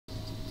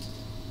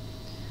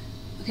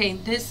Okay,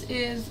 this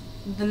is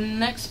the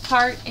next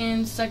part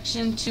in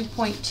section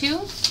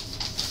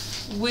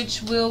 2.2,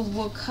 which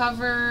will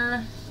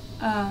cover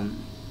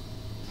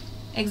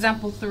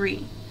example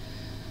 3.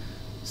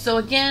 So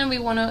again, we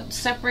want to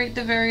separate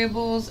the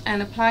variables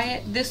and apply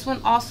it. This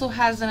one also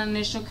has an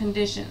initial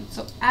condition.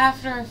 So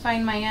after I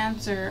find my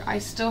answer, I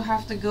still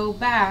have to go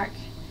back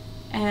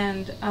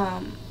and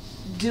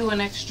do an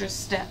extra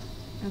step.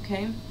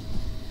 Okay?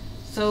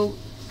 So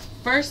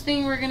first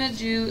thing we're going to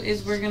do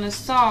is we're going to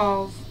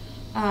solve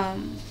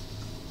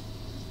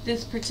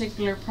this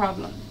particular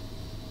problem.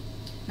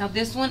 Now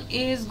this one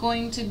is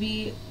going to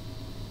be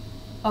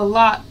a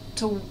lot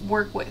to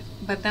work with,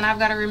 but then I've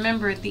got to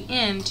remember at the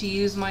end to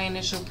use my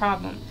initial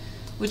problem,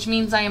 which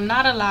means I am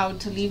not allowed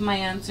to leave my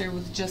answer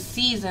with just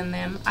C's in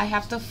them. I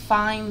have to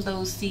find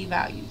those C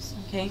values.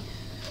 Okay,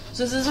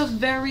 so this is a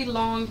very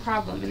long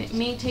problem and it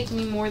may take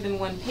me more than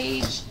one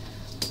page,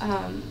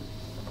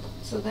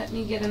 so let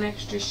me get an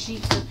extra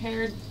sheet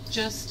prepared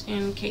just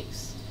in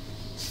case.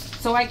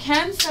 So I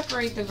can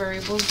separate the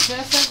variables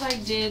just as I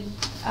did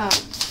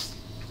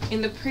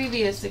in the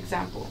previous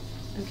example.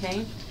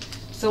 Okay,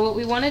 so what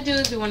we want to do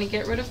is we want to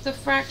get rid of the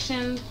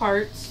fraction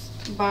parts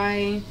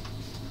by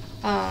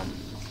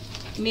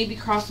maybe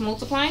cross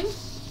multiplying.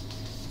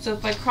 So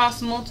if I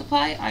cross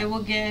multiply, I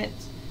will get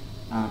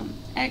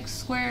x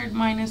squared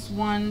minus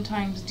 1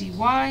 times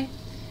dy,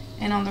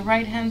 and on the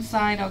right hand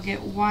side I'll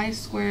get y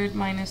squared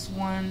minus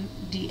 1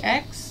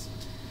 dx,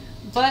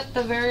 but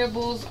the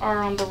variables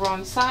are on the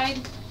wrong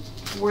side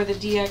where the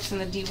dx and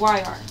the dy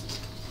are.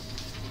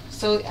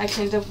 So I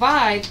can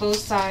divide both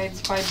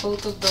sides by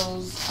both of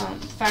those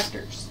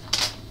factors.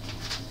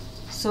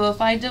 So if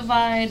I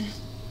divide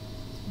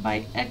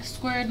by x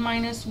squared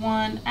minus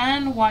 1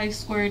 and y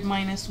squared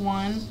minus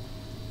 1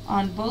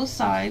 on both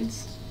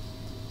sides,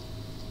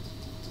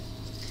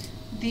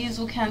 these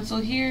will cancel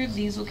here,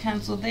 these will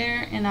cancel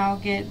there, and I'll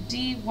get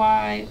dy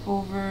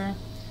over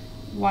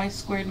y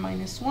squared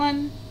minus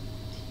 1.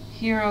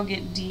 Here I'll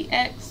get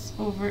dx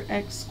over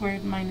x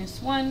squared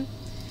minus 1.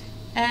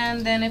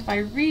 And then if I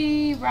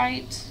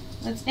rewrite,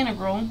 let's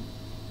integral,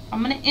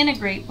 I'm going to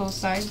integrate both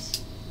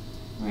sides,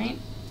 right?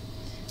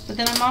 But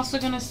then I'm also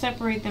going to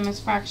separate them as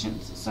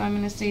fractions. So I'm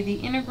going to say the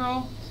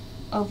integral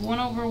of 1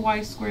 over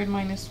y squared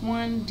minus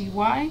 1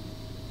 dy,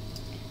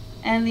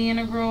 and the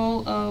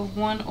integral of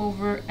 1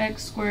 over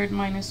x squared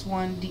minus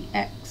 1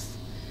 dx.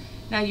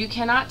 Now you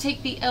cannot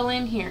take the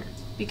ln here,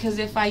 because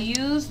if I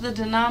use the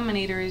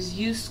denominator as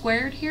u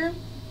squared here,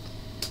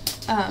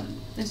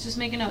 let's just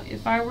make a note.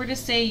 If I were to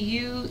say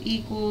u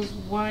equals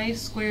y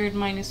squared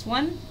minus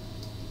 1,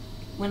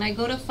 when I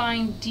go to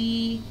find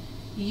du,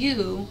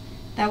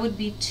 that would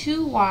be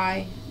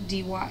 2y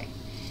dy.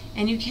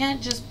 And you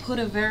can't just put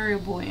a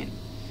variable in.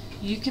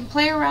 You can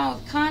play around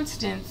with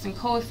constants and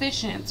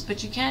coefficients,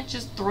 but you can't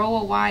just throw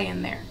a y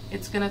in there.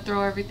 It's going to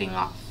throw everything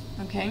off.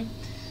 Okay?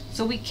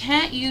 So we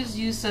can't use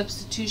u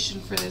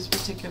substitution for this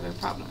particular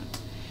problem.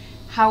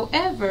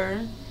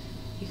 However,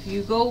 if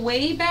you go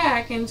way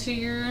back into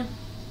your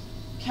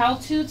Cal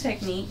 2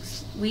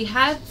 techniques, we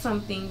had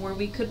something where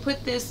we could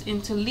put this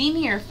into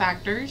linear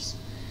factors,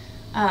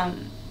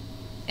 and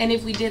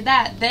if we did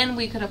that, then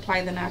we could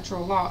apply the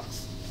natural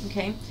logs.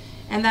 Okay,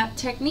 and that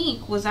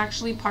technique was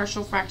actually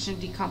partial fraction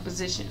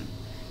decomposition.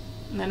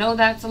 And I know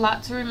that's a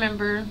lot to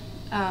remember,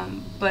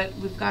 but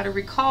we've got to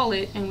recall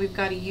it and we've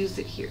got to use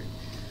it here.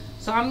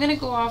 So I'm going to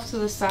go off to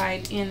the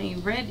side in a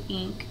red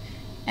ink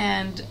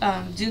and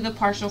do the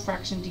partial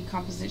fraction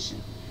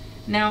decomposition.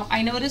 Now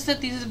I notice that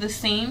these are the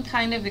same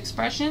kind of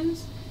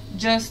expressions,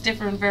 just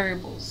different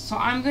variables. So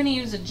I'm going to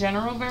use a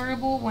general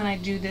variable when I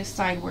do this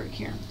side work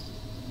here.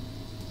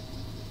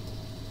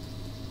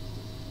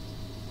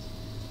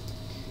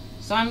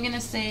 So I'm going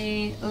to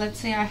say, let's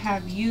say I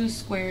have u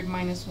squared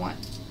minus 1,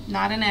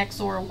 not an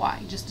x or a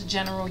y, just a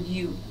general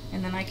u.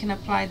 And then I can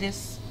apply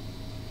this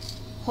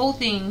whole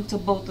thing to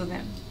both of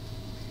them.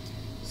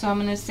 So I'm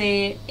going to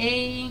say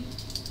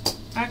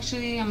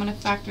actually I'm going to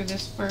factor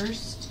this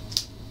first.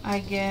 I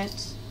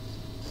get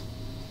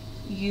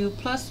u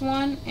plus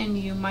 1 and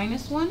u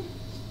minus 1.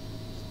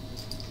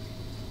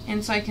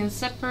 And so I can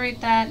separate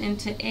that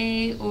into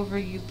a over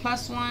u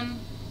plus 1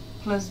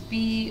 plus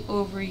b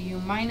over u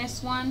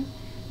minus 1.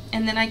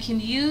 And then I can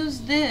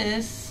use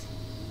this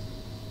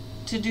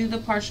to do the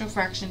partial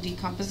fraction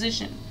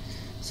decomposition.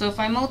 So if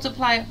I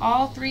multiply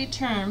all three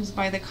terms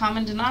by the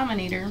common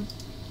denominator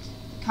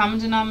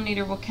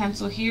will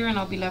cancel here and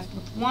I'll be left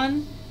with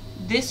 1.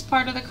 This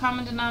part of the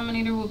common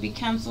denominator will be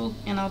canceled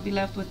and I'll be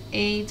left with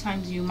a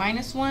times u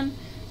minus 1.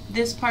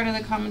 This part of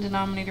the common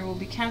denominator will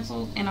be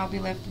canceled and I'll be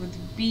left with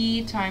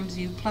b times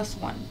u plus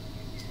 1.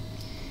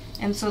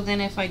 And so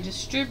then if I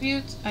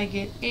distribute, I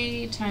get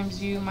a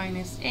times u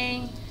minus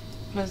a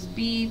plus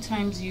b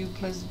times u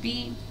plus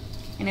b.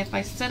 And if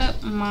I set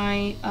up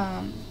my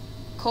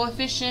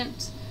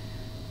coefficient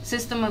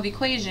system of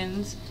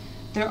equations,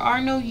 there are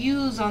no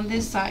u's on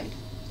this side.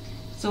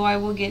 So I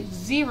will get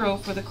 0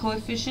 for the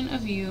coefficient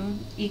of u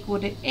equal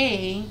to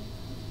a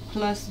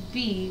plus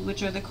b,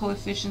 which are the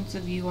coefficients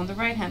of u on the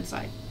right hand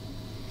side.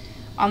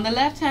 On the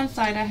left hand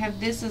side, I have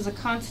this as a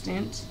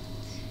constant,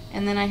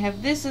 and then I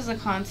have this as a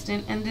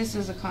constant, and this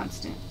is a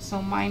constant.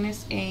 So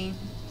minus a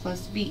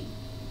plus b.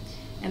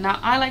 And now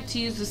I like to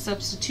use the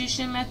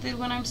substitution method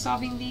when I'm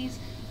solving these.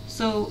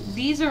 So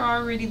these are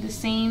already the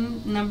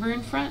same number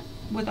in front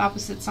with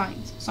opposite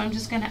signs. So I'm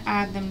just going to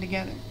add them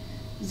together.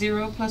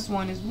 0 plus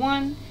 1 is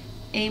 1,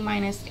 a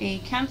minus a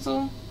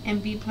cancel,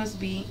 and b plus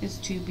b is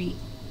 2b.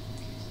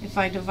 If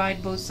I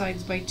divide both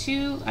sides by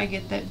 2, I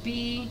get that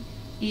b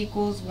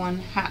equals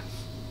 1/2.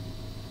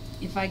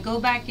 If I go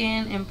back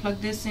in and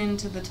plug this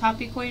into the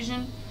top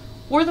equation,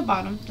 or the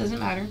bottom, doesn't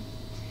matter,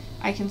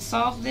 I can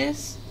solve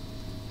this.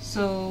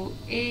 So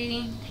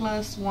a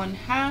plus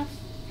 1/2,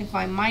 if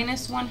I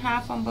minus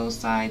 1/2 on both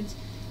sides,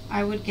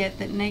 I would get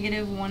that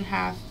negative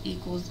 1/2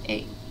 equals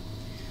a.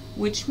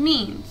 Which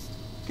means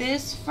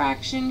this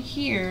fraction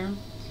here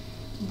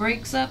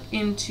breaks up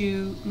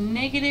into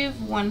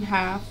negative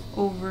 1/2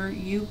 over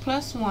u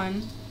plus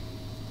 1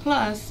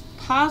 plus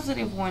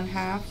positive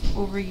 1/2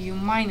 over u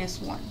minus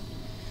 1.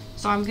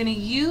 So I'm going to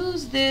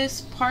use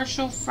this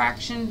partial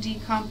fraction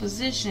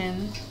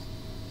decomposition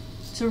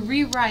to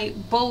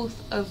rewrite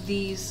both of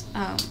these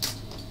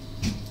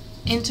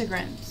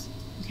integrands.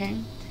 Okay,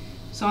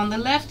 so on the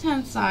left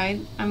hand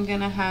side, I'm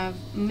going to have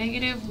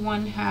negative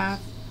 1/2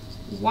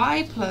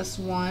 y plus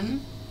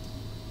 1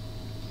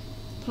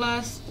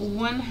 plus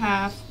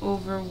 1/2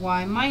 over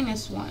y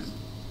minus 1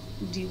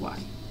 dy.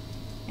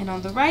 And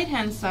on the right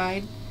hand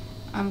side,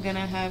 I'm going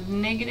to have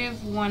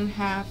negative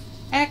 1/2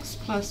 x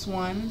plus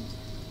 1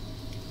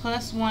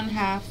 plus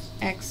 1/2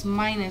 x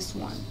minus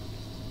 1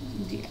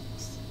 dx.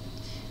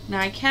 Now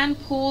I can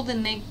pull the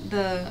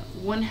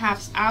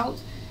 1/2s out.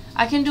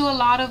 I can do a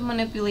lot of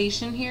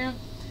manipulation here,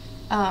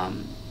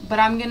 but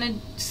I'm going to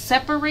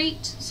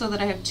separate so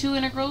that I have two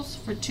integrals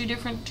for two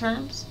different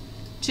terms,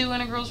 two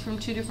integrals from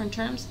two different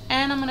terms,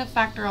 and I'm going to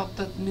factor out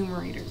the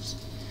numerators.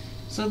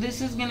 So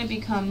this is going to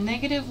become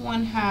negative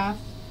 1/2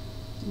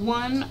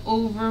 1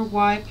 over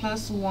y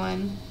plus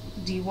 1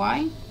 dy.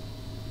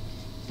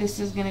 This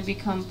is going to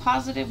become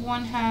positive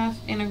 1/2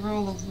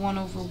 integral of 1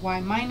 over y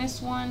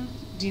minus 1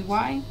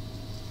 dy.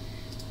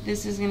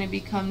 This is going to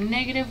become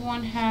negative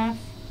 1/2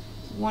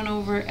 1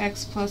 over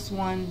x plus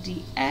 1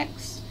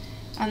 dx.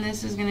 And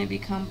this is going to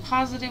become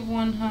positive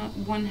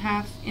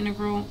 1/2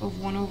 integral of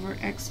 1 over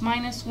x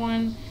minus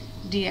 1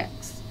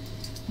 dx.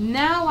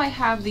 Now I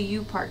have the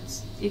u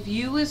parts. If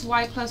u is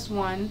y plus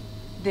 1,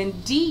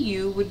 then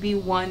du would be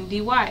 1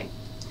 dy.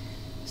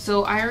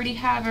 So I already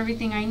have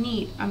everything I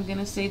need. I'm going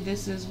to say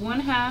this is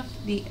 1/2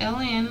 the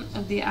ln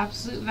of the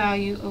absolute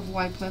value of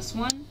y plus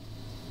 1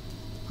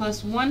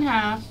 plus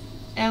 1/2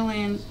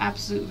 ln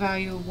absolute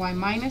value of y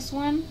minus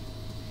 1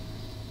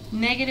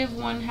 negative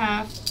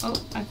 1/2,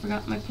 oh, I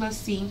forgot my plus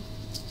c,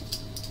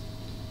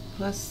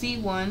 plus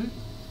c1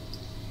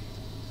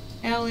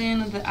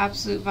 ln of the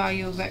absolute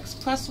value of x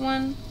plus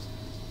 1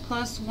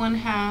 plus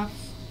 1/2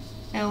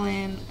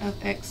 ln of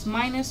x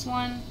minus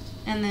 1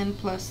 and then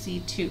plus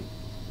c2.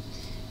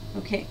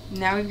 Okay,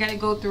 now we've got to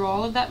go through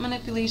all of that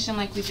manipulation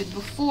like we did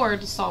before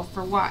to solve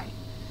for y.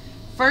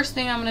 First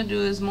thing I'm going to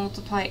do is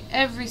multiply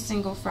every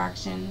single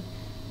fraction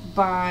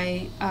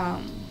by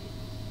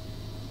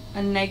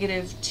a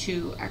negative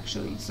 2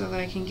 actually, so that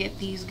I can get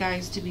these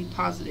guys to be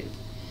positive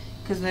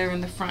because they're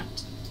in the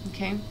front.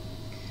 Okay,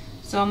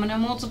 so I'm going to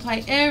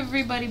multiply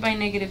everybody by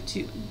negative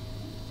 2.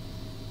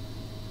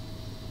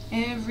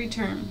 Every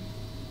term.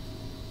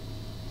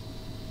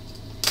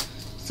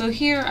 So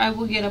here I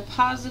will get a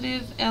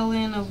positive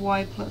ln of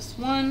y plus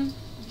 1.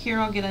 Here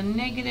I'll get a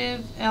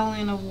negative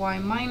ln of y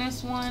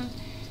minus 1.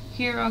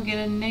 Here I'll get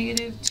a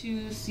negative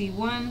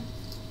 2c1.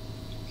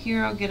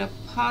 Here I'll get a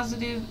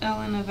positive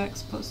ln of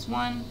x plus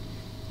 1,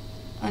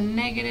 a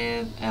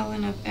negative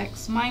ln of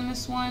x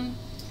minus 1,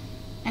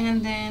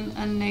 and then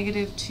a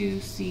negative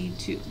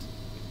 2c2.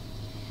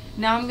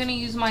 Now I'm going to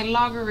use my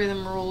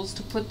logarithm rules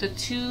to put the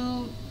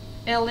two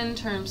ln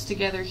terms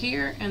together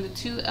here and the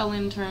two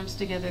ln terms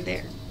together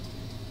there.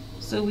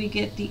 So we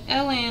get the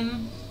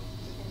ln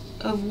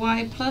of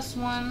y plus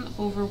 1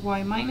 over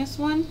y minus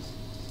 1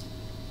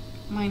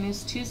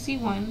 minus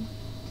 2c1,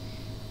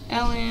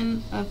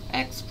 ln of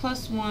x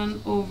plus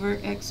 1 over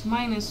x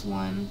minus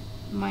 1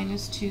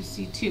 minus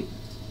 2c2.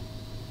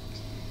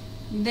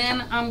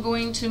 Then I'm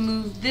going to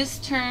move this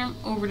term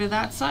over to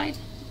that side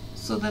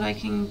so that I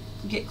can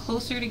get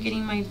closer to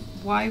getting my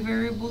y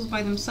variables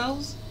by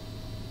themselves.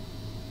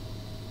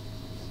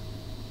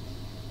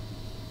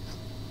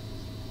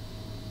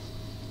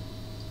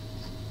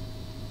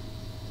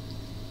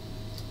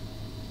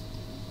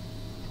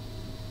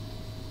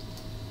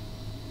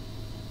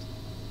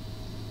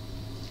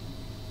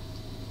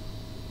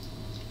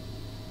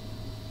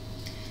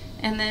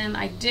 And then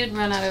I did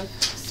run out of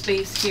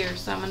space here,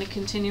 so I'm going to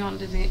continue on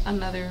to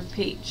another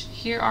page.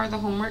 Here are the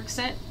homework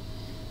set,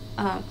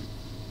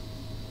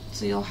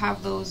 so you'll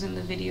have those in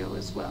the video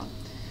as well.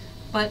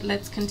 But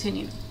let's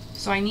continue.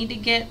 So I need to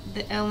get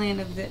the ln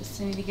of this.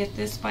 I need to get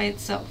this by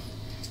itself.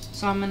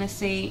 So I'm going to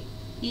say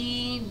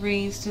e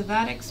raised to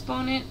that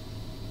exponent,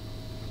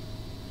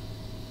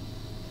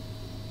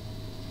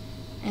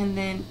 and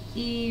then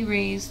e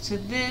raised to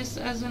this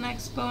as an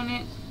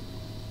exponent,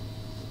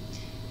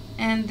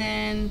 and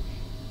then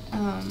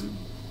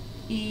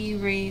e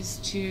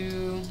raised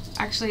to,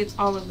 actually it's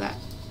all of that.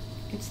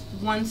 It's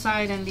one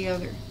side and the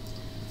other.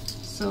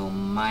 So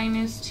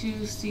minus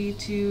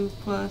 2c2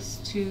 plus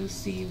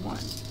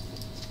 2c1.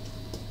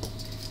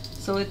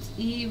 So it's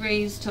e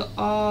raised to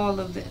all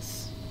of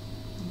this.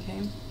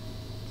 Okay.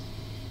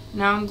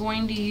 Now I'm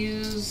going to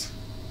use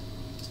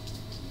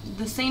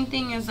the same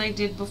thing as I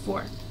did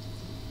before.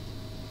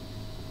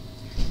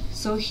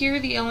 So here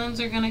the ln's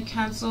are going to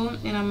cancel,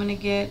 and I'm going to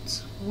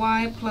get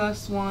y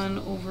plus 1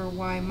 over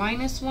y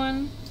minus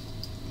 1.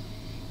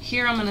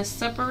 Here I'm going to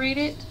separate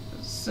it.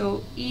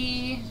 So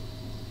e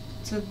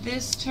to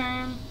this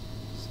term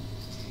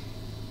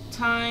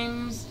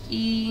times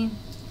e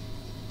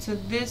to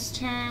this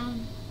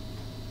term,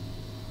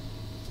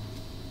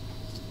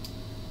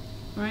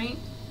 right?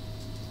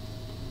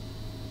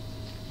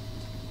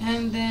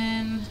 And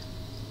then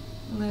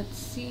let's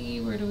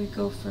see, where do we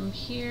go from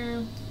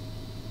here?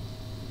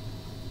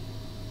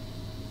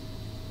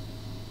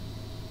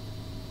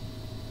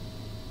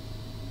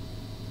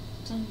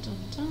 Dun, dun,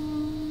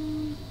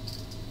 dun.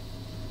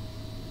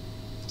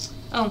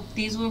 Oh,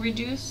 these will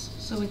reduce,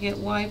 so we get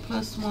y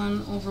plus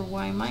 1 over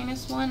y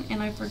minus 1,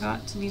 and I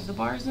forgot to leave the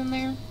bars in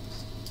there.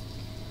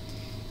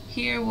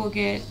 Here we'll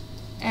get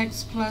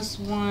x plus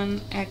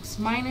 1, x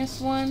minus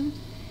 1,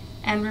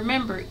 and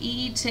remember,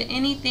 e to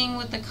anything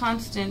with a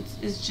constant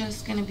is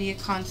just going to be a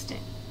constant,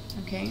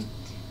 okay?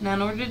 Now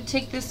in order to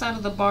take this out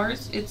of the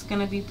bars, it's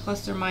going to be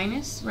plus or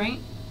minus,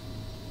 right?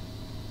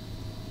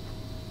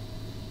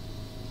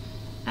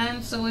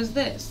 And so is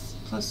this,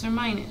 plus or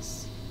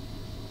minus.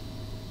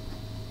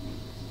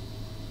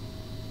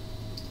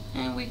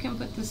 And we can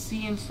put the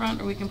c in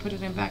front, or we can put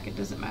it in back, it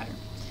doesn't matter.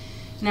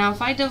 Now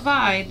if I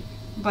divide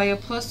by a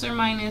plus or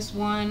minus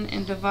 1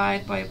 and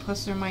divide by a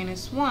plus or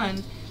minus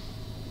 1,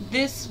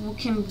 this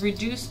can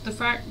reduce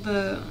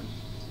the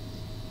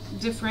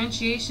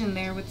differentiation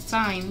there with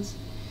signs.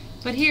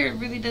 But here it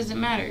really doesn't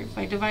matter. If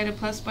I divide a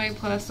plus by a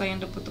plus, I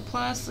end up with a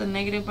plus, a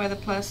negative by the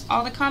plus.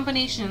 All the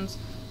combinations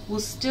will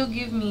still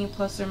give me a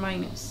plus or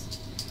minus.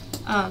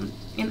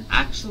 And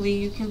actually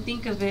you can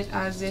think of it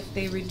as if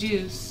they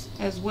reduce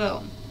as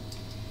well.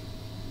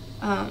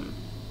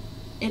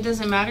 It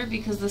doesn't matter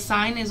because the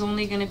sign is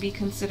only going to be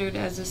considered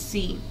as a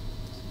c.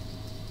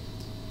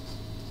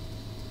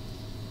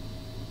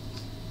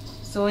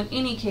 So in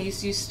any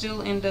case, you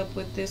still end up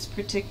with this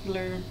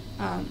particular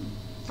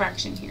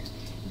fraction here.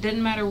 It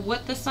doesn't matter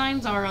what the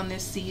signs are on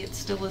this c, it's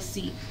still a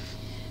c.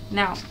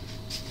 Now,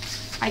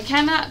 I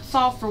cannot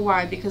solve for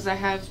y because I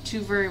have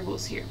two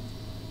variables here.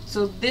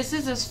 So this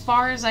is as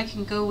far as I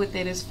can go with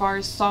it as far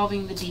as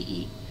solving the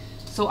DE.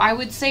 So I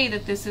would say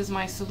that this is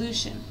my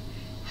solution.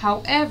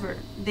 However,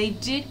 they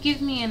did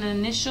give me an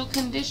initial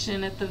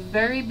condition at the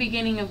very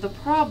beginning of the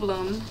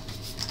problem,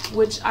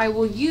 which I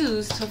will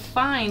use to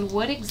find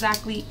what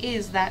exactly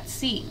is that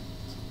C.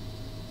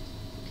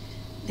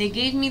 They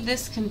gave me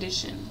this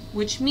condition,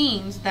 which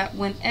means that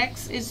when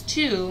x is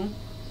 2,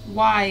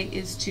 y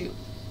is 2.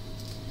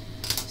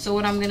 So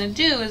what I'm going to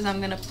do is I'm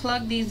going to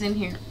plug these in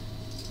here.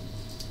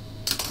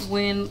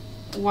 When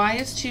y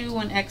is 2,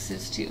 when x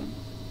is 2.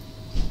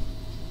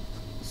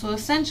 So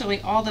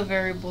essentially all the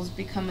variables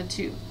become a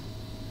 2.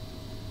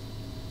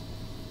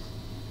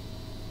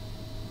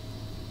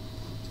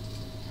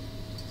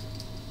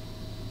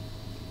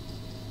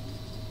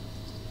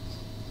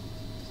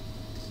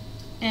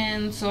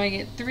 And so I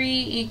get 3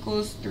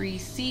 equals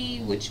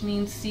 3c, which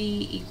means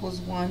c equals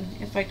 1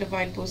 if I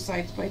divide both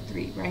sides by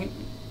 3, right?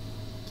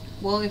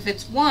 Well, if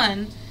it's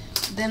 1,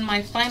 then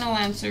my final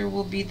answer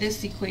will be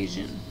this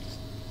equation.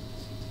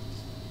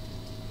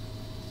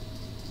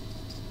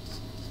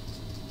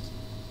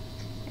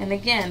 And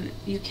again,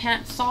 you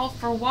can't solve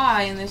for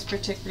y in this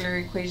particular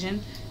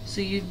equation, so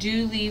you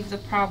do leave the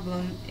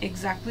problem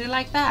exactly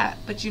like that,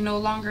 but you no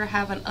longer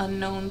have an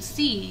unknown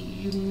c.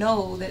 You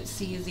know that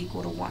c is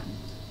equal to 1.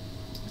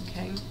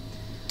 Okay,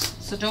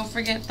 so don't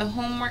forget the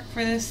homework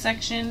for this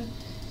section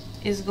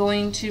is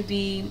going to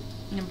be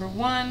number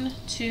 1,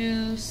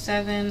 2,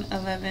 7,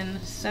 11,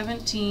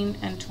 17,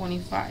 and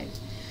 25.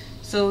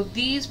 So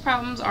these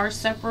problems are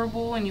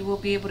separable and you will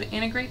be able to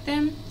integrate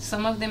them.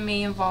 Some of them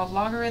may involve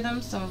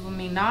logarithms, some of them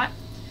may not.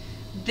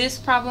 This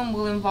problem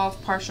will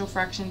involve partial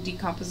fraction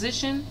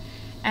decomposition,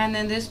 and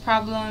then this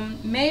problem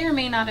may or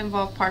may not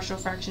involve partial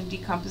fraction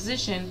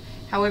decomposition.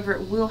 However,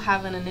 it will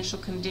have an initial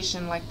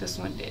condition like this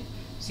one did.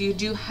 So you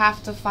do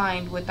have to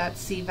find what that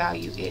C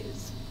value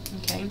is.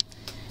 Okay.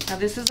 Now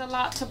this is a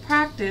lot to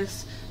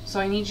practice, so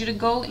I need you to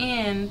go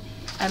in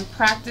and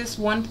practice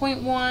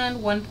 1.1,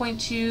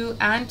 1.2,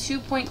 and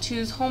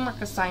 2.2's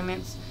homework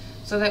assignments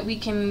so that we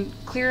can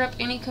clear up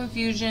any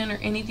confusion or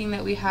anything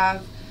that we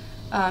have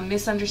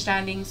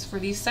misunderstandings for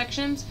these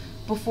sections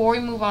before we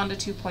move on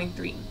to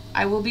 2.3.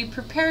 I will be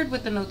prepared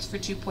with the notes for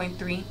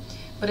 2.3,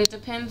 but it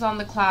depends on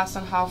the class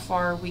on how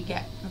far we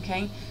get,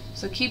 okay?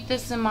 So keep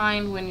this in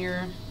mind when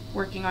you're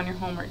working on your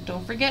homework.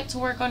 Don't forget to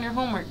work on your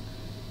homework.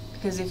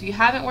 Because if you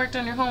haven't worked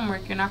on your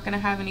homework, you're not going to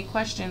have any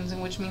questions,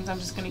 and which means I'm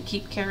just going to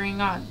keep carrying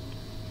on.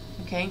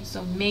 Okay,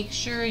 so make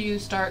sure you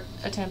start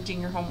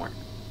attempting your homework.